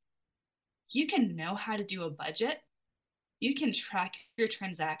behaviors. You can know how to do a budget, you can track your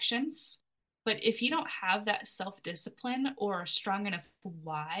transactions, but if you don't have that self-discipline or a strong enough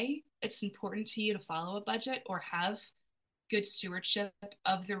why it's important to you to follow a budget or have good stewardship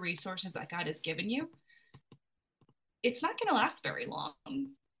of the resources that God has given you, it's not going to last very long.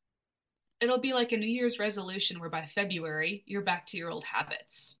 It'll be like a New Year's resolution where by February, you're back to your old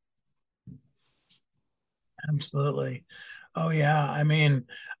habits. Absolutely. Oh, yeah.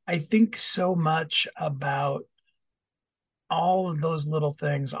 I think so much about all of those little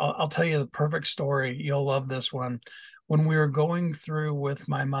things. I'll tell you the perfect story. You'll love this one. When we were going through with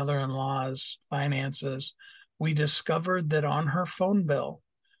my mother-in-law's finances, we discovered that on her phone bill,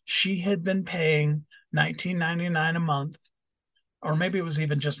 she had been paying $19.99 a month, or maybe it was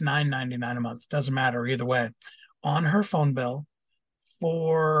even just $9.99 a month. Doesn't matter either way. On her phone bill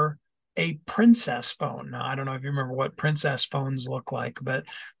for a Princess phone. Now, I don't know if you remember what Princess phones look like, but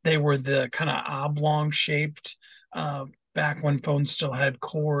they were the kind of oblong shaped back when phones still had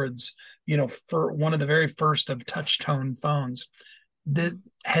cords, for one of the very first of touch tone phones that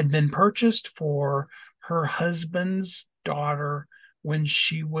had been purchased for her husband's daughter when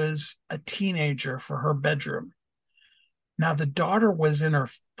she was a teenager for her bedroom. Now, the daughter was in her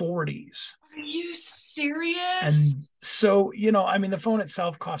 40s. Are you serious? And so, the phone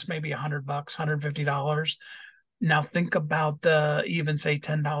itself cost maybe $100, $150. Now think about the even say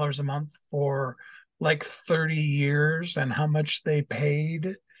 $10 a month for like 30 years and how much they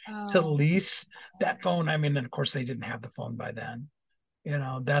paid to lease that phone. And of course they didn't have the phone by then.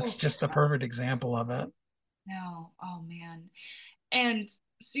 That's just the perfect example of it. No. Oh man. And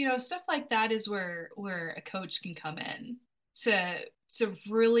stuff like that is where a coach can come in to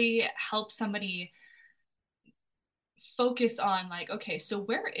really help somebody focus on, like, okay, so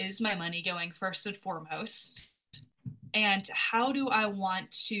where is my money going first and foremost? And how do I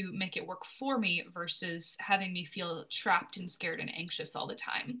want to make it work for me versus having me feel trapped and scared and anxious all the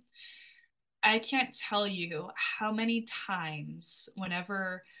time? I can't tell you how many times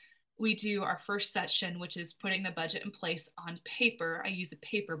whenever we do our first session, which is putting the budget in place on paper, I use a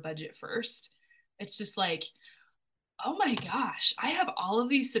paper budget first. It's just like, oh my gosh, I have all of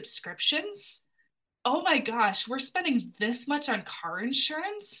these subscriptions. Oh my gosh, we're spending this much on car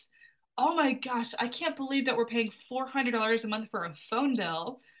insurance. Oh my gosh, I can't believe that we're paying $400 a month for a phone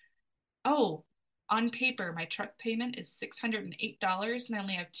bill. Oh, on paper, my truck payment is $608 and I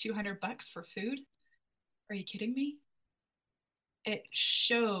only have $200 for food. Are you kidding me? It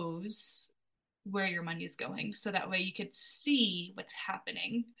shows where your money is going, so that way you could see what's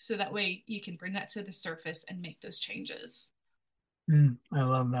happening, so that way you can bring that to the surface and make those changes. I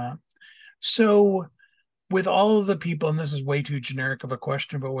love that. So with all of the people, and this is way too generic of a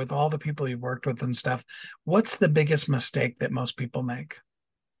question, but with all the people you've worked with and stuff, what's the biggest mistake that most people make?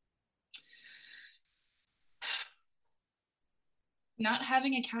 Not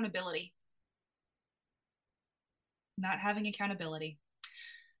having accountability. Not having accountability.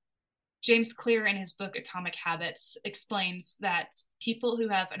 James Clear, in his book Atomic Habits, explains that people who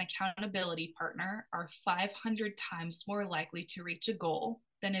have an accountability partner are 500 times more likely to reach a goal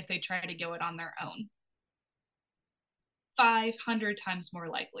than if they try to go it on their own. 500 times more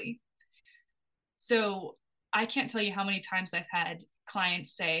likely. So I can't tell you how many times I've had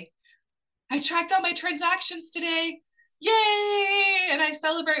clients say, I tracked all my transactions today. Yay! And I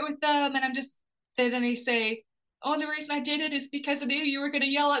celebrate with them. And then they say, oh, and the reason I did it is because I knew you were going to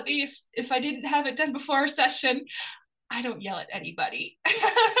yell at me if I didn't have it done before our session. I don't yell at anybody.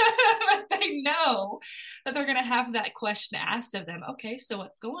 But they know that they're going to have that question asked of them. Okay, so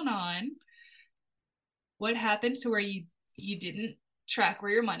what's going on? What happened to where you didn't track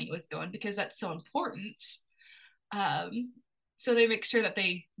where your money was going? Because that's so important. So they make sure that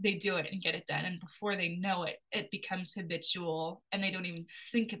they do it and get it done. And before they know it, it becomes habitual and they don't even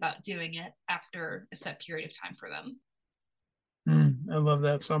think about doing it after a set period of time for them. I love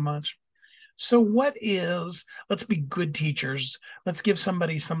that so much. So let's be good teachers. Let's give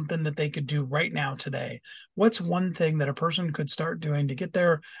somebody something that they could do right now today. What's one thing that a person could start doing to get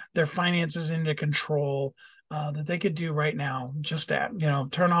their finances into control that they could do right now? Just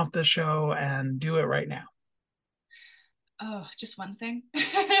turn off the show and do it right now. Oh, just one thing.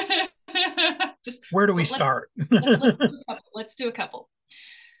 Where do we start? Let's do a couple.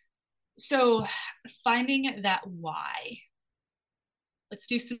 So finding that why. Let's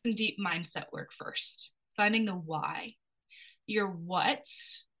do some deep mindset work first. Finding the why. Your what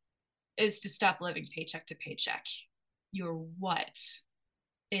is to stop living paycheck to paycheck. Your what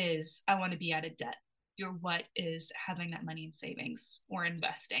is I want to be out of debt. Your what is having that money in savings or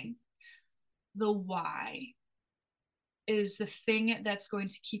investing. The why is the thing that's going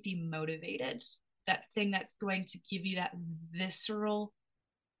to keep you motivated, that thing that's going to give you that visceral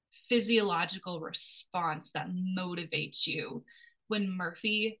physiological response that motivates you when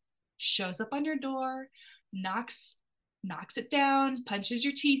Murphy shows up on your door, knocks it down, punches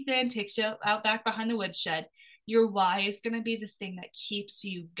your teeth in, takes you out back behind the woodshed. Your why is going to be the thing that keeps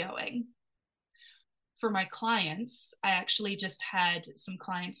you going. For my clients, I actually just had some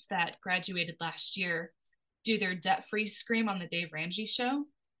clients that graduated last year do their debt-free scream on the Dave Ramsey show.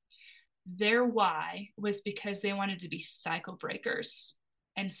 Their why was because they wanted to be cycle breakers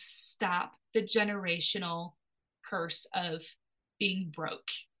and stop the generational curse of being broke.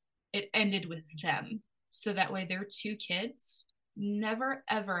 It ended with them. So that way their two kids never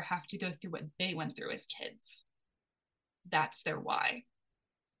ever have to go through what they went through as kids. That's their why.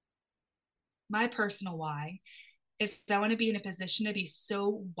 My personal why is I want to be in a position to be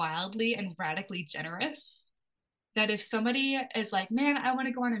so wildly and radically generous that if somebody is like, man, I want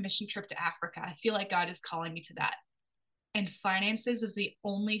to go on a mission trip to Africa, I feel like God is calling me to that. and finances is the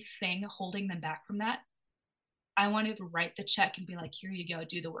only thing holding them back from that, I want to write the check and be like, here you go,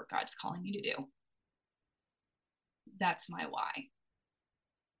 do the work God's calling you to do. That's my why.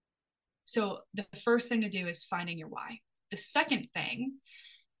 So the first thing to do is finding your why. The second thing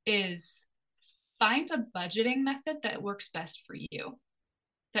is find a budgeting method that works best for you.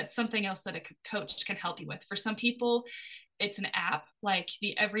 That's something else that a coach can help you with. For some people, it's an app, like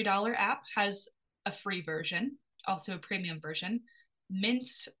the Every Dollar app has a free version, also a premium version. Mint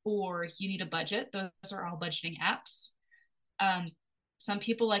or You Need a Budget, those are all budgeting apps. Some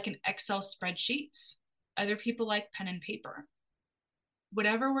people like an Excel spreadsheet. Other people like pen and paper.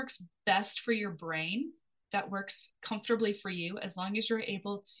 Whatever works best for your brain, that works comfortably for you, as long as you're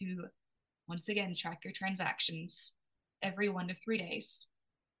able to, once again, track your transactions every 1 to 3 days.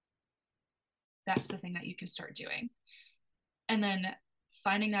 That's the thing that you can start doing. And then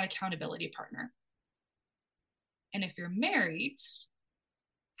finding that accountability partner. And if you're married,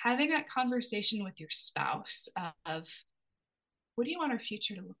 having that conversation with your spouse of, what do you want our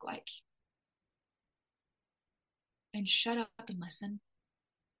future to look like? And shut up and listen.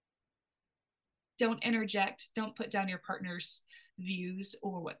 Don't interject. Don't put down your partner's views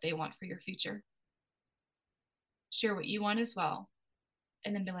or what they want for your future. Share what you want as well.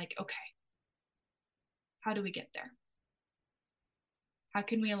 And then be like, okay, how do we get there? How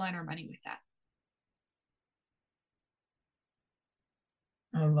can we align our money with that?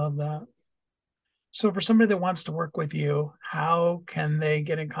 I love that. So for somebody that wants to work with you, how can they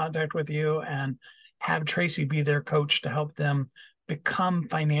get in contact with you and have Tracy be their coach to help them become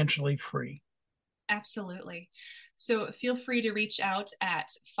financially free? Absolutely. So feel free to reach out at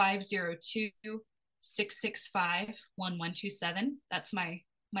 502-665-1127. That's my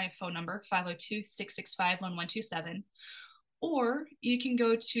phone number, 502-665-1127. Or you can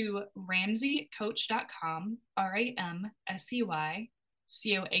go to ramseycoach.com,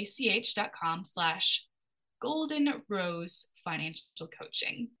 RAMSEYCOACH.com/Golden Rose Financial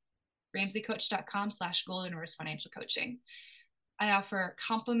Coaching. ramseycoach.com/Golden Rose Financial Coaching. I offer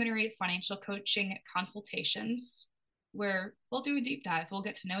complimentary financial coaching consultations where we'll do a deep dive. We'll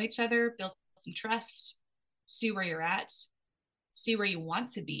get to know each other, build some trust, see where you're at, see where you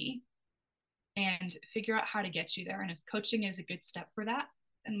want to be, and figure out how to get you there. And if coaching is a good step for that,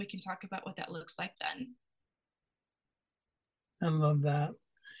 then we can talk about what that looks like then. I love that.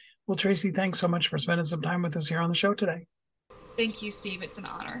 Well, Tracy, thanks so much for spending some time with us here on the show today. Thank you, Steve. It's an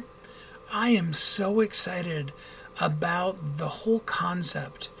honor. I am so excited about the whole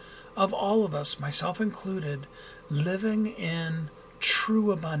concept of all of us, myself included, living in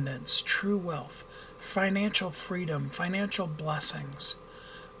true abundance, true wealth, financial freedom, financial blessings.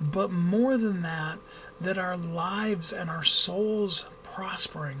 But more than that, that our lives and our souls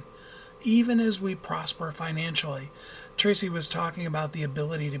prospering, even as we prosper financially. Tracy was talking about the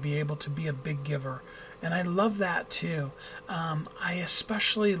ability to be able to be a big giver, and I love that too. I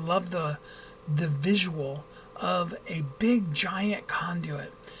especially love the visual of a big giant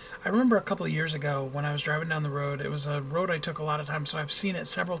conduit. I remember a couple of years ago when I was driving down the road, it was a road I took a lot of times, so I've seen it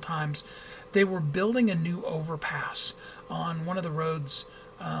several times. They were building a new overpass on one of the roads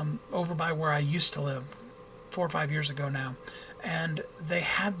over by where I used to live 4 or 5 years ago now. And they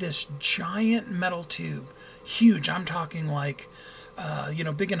had this giant metal tube, huge. I'm talking like,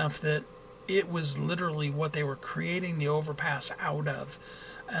 big enough that it was literally what they were creating the overpass out of.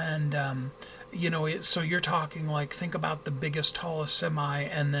 And, so you're talking like, think about the biggest, tallest semi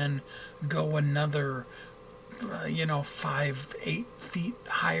and then go another, 5-8 feet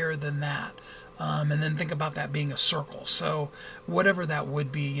higher than that. And then think about that being a circle. So whatever that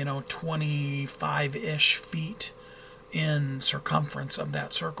would be, 25-ish feet in circumference of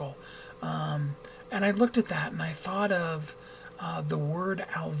that circle. And I looked at that and I thought of the word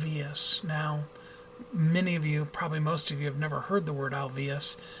Alveus. Now, many of you, probably most of you, have never heard the word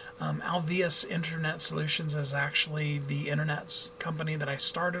Alveus. Alveus Internet Solutions is actually the internet company that I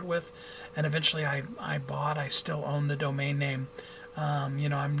started with, and eventually I bought. I still own the domain name.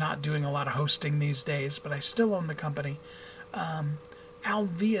 I'm not doing a lot of hosting these days, but I still own the company.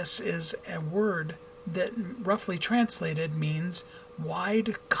 Alveus is a word that roughly translated means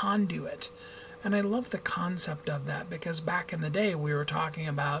wide conduit. And I love the concept of that because back in the day we were talking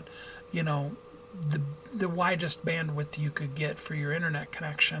about, the widest bandwidth you could get for your internet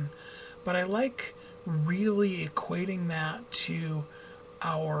connection. But I like really equating that to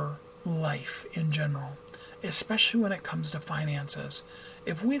our life in general, especially when it comes to finances.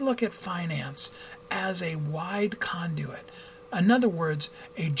 If we look at finance as a wide conduit, in other words,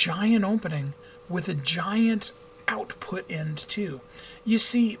 a giant opening with a giant output end too. You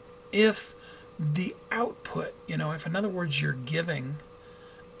see, if the output, if in other words your giving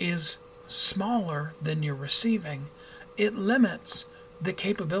is smaller than your receiving, it limits the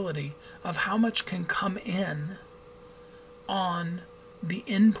capability of how much can come in on the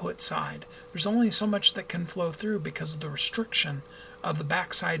input side. There's only so much that can flow through because of the restriction of the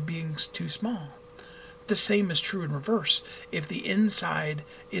backside being too small. The same is true in reverse. If the inside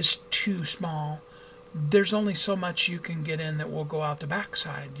is too small, there's only so much you can get in that will go out the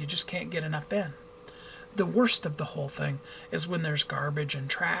backside. You just can't get enough in. The worst of the whole thing is when there's garbage and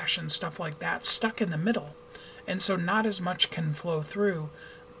trash and stuff like that stuck in the middle. And so not as much can flow through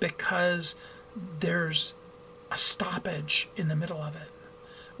because there's a stoppage in the middle of it.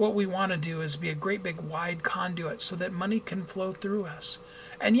 What we want to do is be a great big wide conduit so that money can flow through us.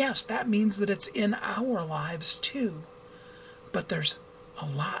 And yes, that means that it's in our lives too. But there's a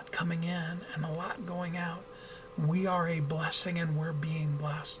lot coming in and a lot going out. We are a blessing and we're being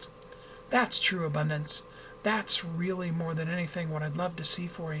blessed. That's true abundance. That's really more than anything what I'd love to see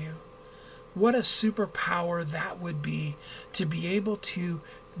for you. What a superpower that would be to be able to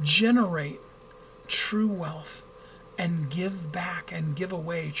generate true wealth and give back and give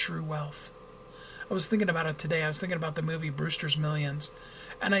away true wealth. I was thinking about it today. I was thinking about the movie Brewster's Millions.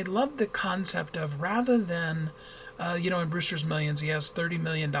 And I love the concept of rather than, in Brewster's Millions, he has $30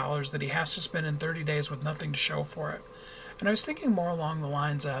 million that he has to spend in 30 days with nothing to show for it. And I was thinking more along the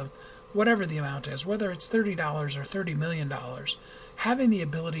lines of whatever the amount is, whether it's $30 or $30 million, having the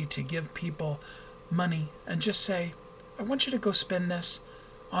ability to give people money and just say, I want you to go spend this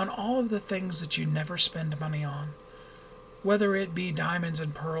on all of the things that you never spend money on. Whether it be diamonds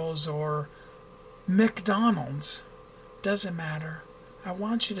and pearls or McDonald's, doesn't matter. I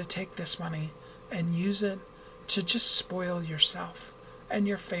want you to take this money and use it to just spoil yourself and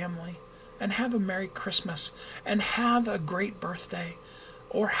your family and have a Merry Christmas and have a great birthday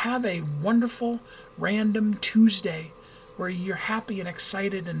or have a wonderful random Tuesday where you're happy and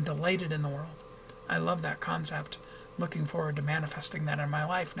excited and delighted in the world. I love that concept. Looking forward to manifesting that in my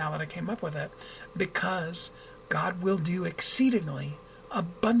life now that I came up with it, because God will do exceedingly,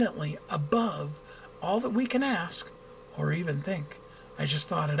 abundantly, above all that we can ask or even think. I just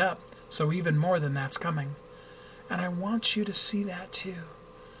thought it up, so even more than that's coming. And I want you to see that too,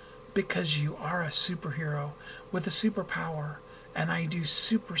 because you are a superhero with a superpower, and I do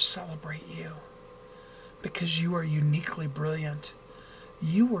super celebrate you, because you are uniquely brilliant.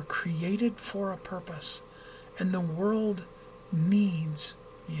 You were created for a purpose, and the world needs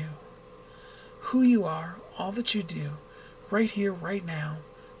you. Who you are, all that you do, right here, right now,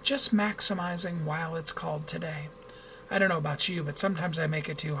 just maximizing while it's called today. I don't know about you, but sometimes I make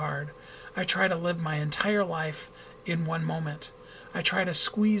it too hard. I try to live my entire life in one moment. I try to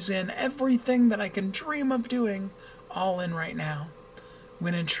squeeze in everything that I can dream of doing all in right now.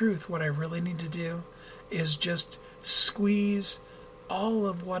 When in truth, what I really need to do is just squeeze all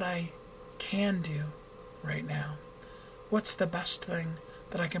of what I can do right now. What's the best thing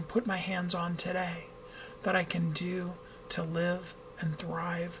that I can put my hands on today, that I can do to live and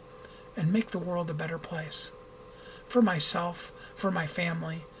thrive and make the world a better place? For myself, for my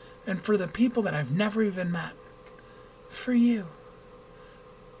family, and for the people that I've never even met. For you.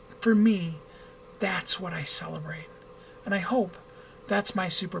 For me, that's what I celebrate. And I hope that's my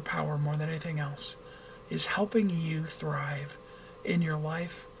superpower more than anything else, is helping you thrive in your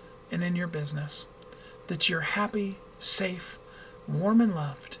life and in your business. That you're happy, safe, warm and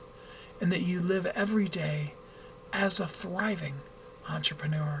loved, and that you live every day as a thriving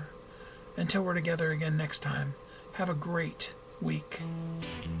entrepreneur. Until we're together again next time, have a great week.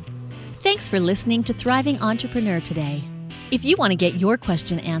 Thanks for listening to Thriving Entrepreneur today. If you want to get your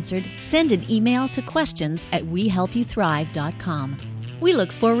question answered, send an email to questions@wehelpyouthrive.com. We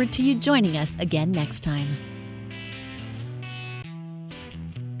look forward to you joining us again next time.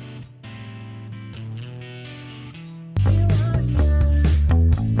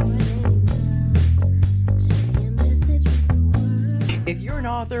 If you're an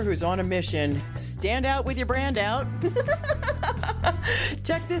author who's on a mission, stand out with your brand out.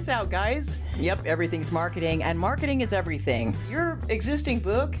 Check this out, guys. Yep, everything's marketing, and marketing is everything. Your existing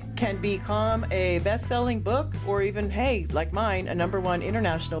book can become a best-selling book, or even, hey, like mine, a #1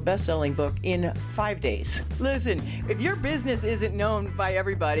 international best-selling book in 5 days. Listen, if your business isn't known by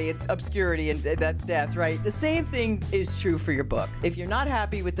everybody, it's obscurity, and that's death, right? The same thing is true for your book. If you're not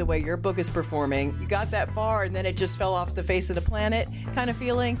happy with the way your book is performing, you got that far and then it just fell off the face of the planet kind of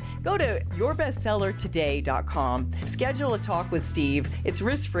feeling, go to yourbestsellertoday.com, schedule a talk with Steve, Steve. It's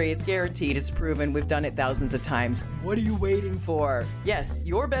risk-free, it's guaranteed, it's proven. We've done it thousands of times. What are you waiting for? Yes,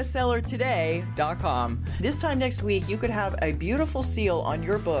 yourbestsellertoday.com. This time next week, you could have a beautiful seal on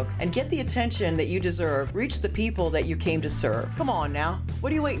your book and get the attention that you deserve. Reach the people that you came to serve. Come on now.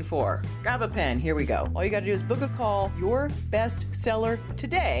 What are you waiting for? Grab a pen. Here we go. All you got to do is book a call.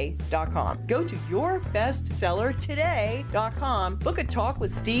 yourbestsellertoday.com. Go to yourbestsellertoday.com. Book a talk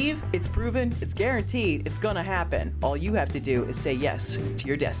with Steve. It's proven. It's guaranteed. It's going to happen. All you have to do is say yes to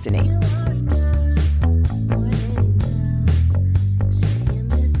your destiny.